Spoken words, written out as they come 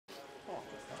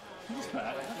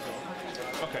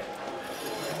Okay.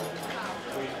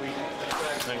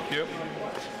 Thank you.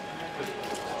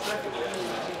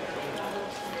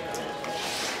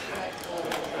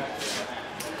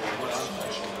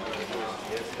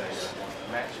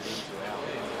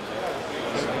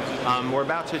 We're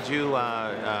about to do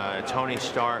Tony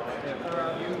Stark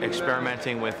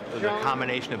experimenting with the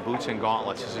combination of boots and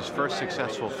gauntlets. This is his first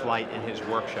successful flight in his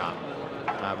workshop.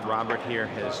 Robert here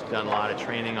has done a lot of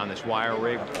training on this wire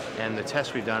rig, and the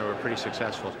tests we've done were pretty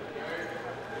successful.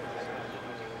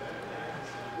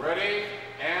 Ready,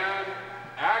 and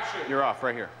action. You're off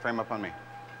right here. Frame up on me.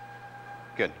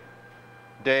 Good.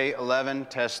 Day 11,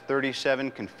 test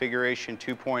 37, configuration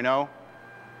 2.0.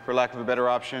 For lack of a better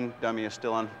option, dummy is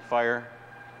still on fire.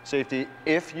 Safety,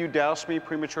 if you douse me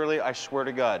prematurely, I swear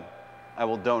to God, I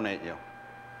will donate you.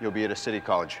 You'll be at a city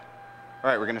college. All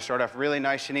right, we're gonna start off really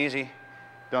nice and easy.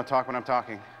 Don't talk when I'm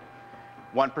talking.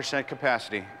 1%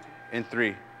 capacity in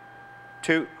 3,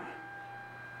 2,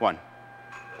 1.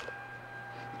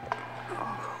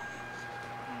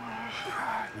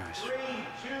 Nice. 3,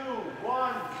 2,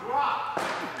 1, drop.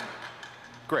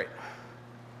 Great.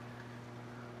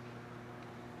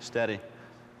 Steady.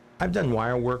 I've done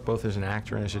wire work both as an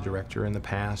actor and as a director in the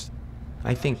past.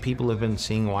 I think people have been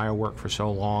seeing wire work for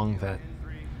so long that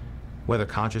whether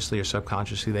consciously or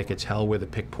subconsciously, they could tell where the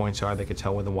pick points are, they could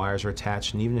tell where the wires are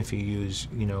attached, and even if you use,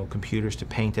 computers to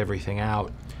paint everything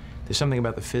out, there's something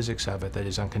about the physics of it that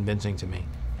is unconvincing to me.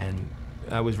 And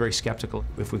I was very skeptical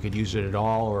if we could use it at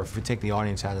all or if we take the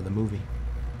audience out of the movie.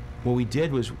 What we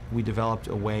did was we developed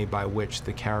a way by which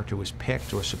the character was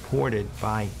picked or supported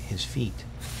by his feet.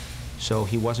 So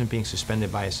he wasn't being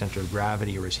suspended by his center of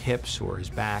gravity or his hips or his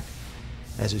back,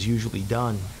 as is usually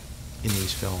done in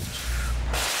these films.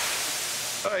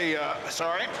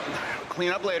 Sorry.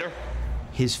 Clean up later.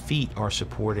 His feet are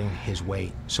supporting his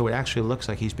weight. So it actually looks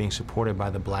like he's being supported by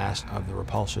the blast of the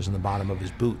repulsors in the bottom of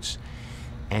his boots.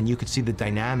 And you could see the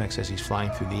dynamics as he's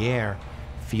flying through the air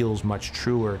feels much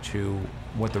truer to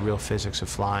what the real physics of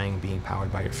flying being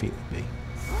powered by your feet would be.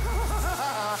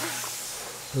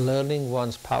 Learning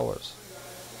one's powers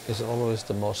is always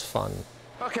the most fun.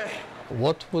 Okay.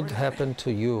 What would happen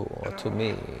to you or to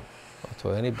me or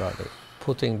to anybody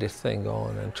putting this thing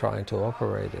on and trying to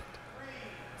operate it?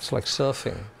 It's like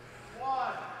surfing.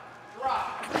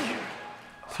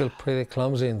 Feel pretty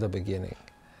clumsy in the beginning.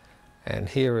 And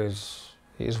here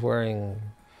he's wearing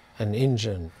an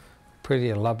engine, pretty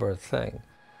elaborate thing.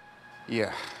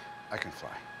 Yeah, I can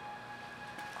fly.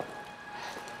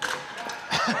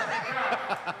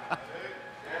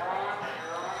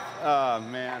 Oh,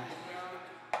 man.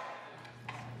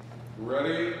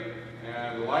 Ready,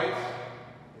 and lights,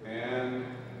 and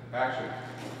action.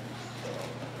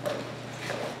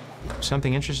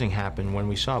 Something interesting happened when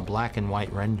we saw a black and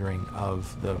white rendering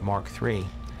of the Mark III.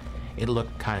 It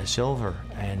looked kind of silver,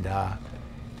 and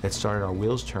that started our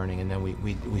wheels turning, and then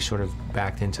we sort of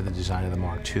backed into the design of the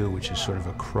Mark II, which is sort of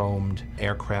a chromed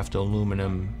aircraft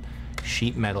aluminum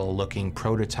sheet metal looking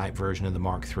prototype version of the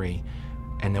Mark III.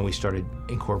 And then we started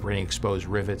incorporating exposed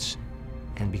rivets,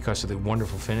 and because of the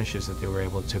wonderful finishes that they were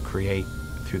able to create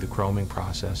through the chroming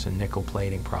process and nickel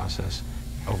plating process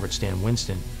over at Stan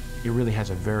Winston, it really has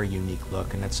a very unique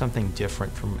look, and that's something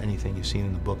different from anything you've seen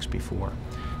in the books before.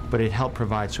 But it helped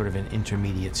provide sort of an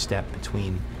intermediate step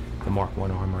between the Mark I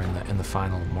armor and the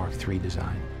final Mark III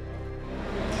design.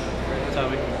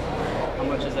 Tommy, how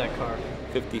much is that car?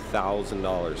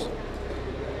 $50,000.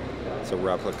 It's a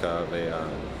replica of a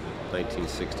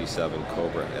 1967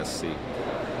 Cobra SC.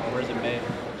 Where's it made?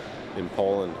 In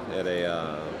Poland at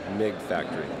a MiG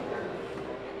factory.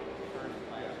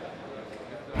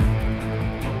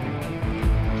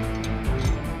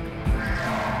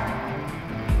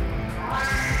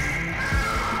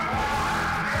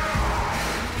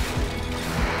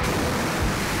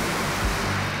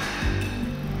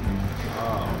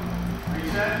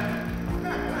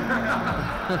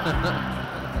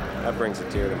 That brings a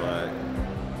tear to my eye.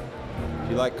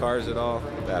 If you like cars at all,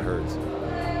 that hurts.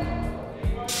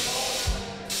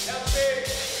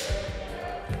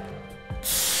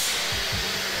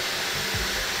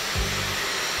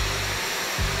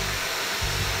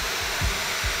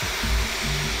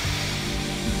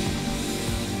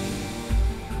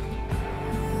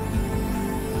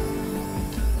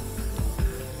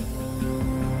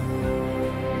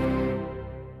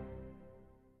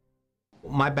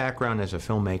 My background as a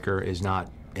filmmaker is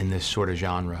not in this sort of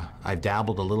genre. I've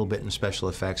dabbled a little bit in special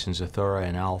effects in Zathura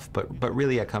and Elf, but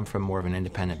really I come from more of an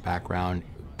independent background,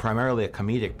 primarily a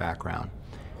comedic background.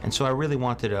 And so I really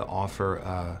wanted to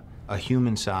offer a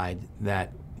human side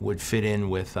that would fit in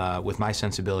with my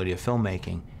sensibility of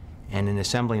filmmaking And in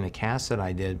assembling the cast that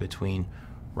I did between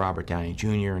Robert Downey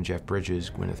Jr. and Jeff Bridges,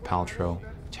 Gwyneth Paltrow,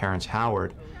 Terrence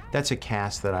Howard, that's a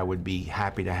cast that I would be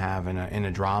happy to have in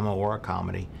a drama or a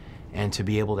comedy. And to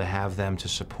be able to have them to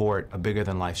support a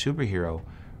bigger-than-life superhero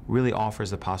really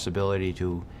offers the possibility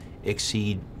to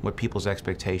exceed what people's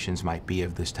expectations might be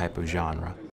of this type of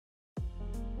genre.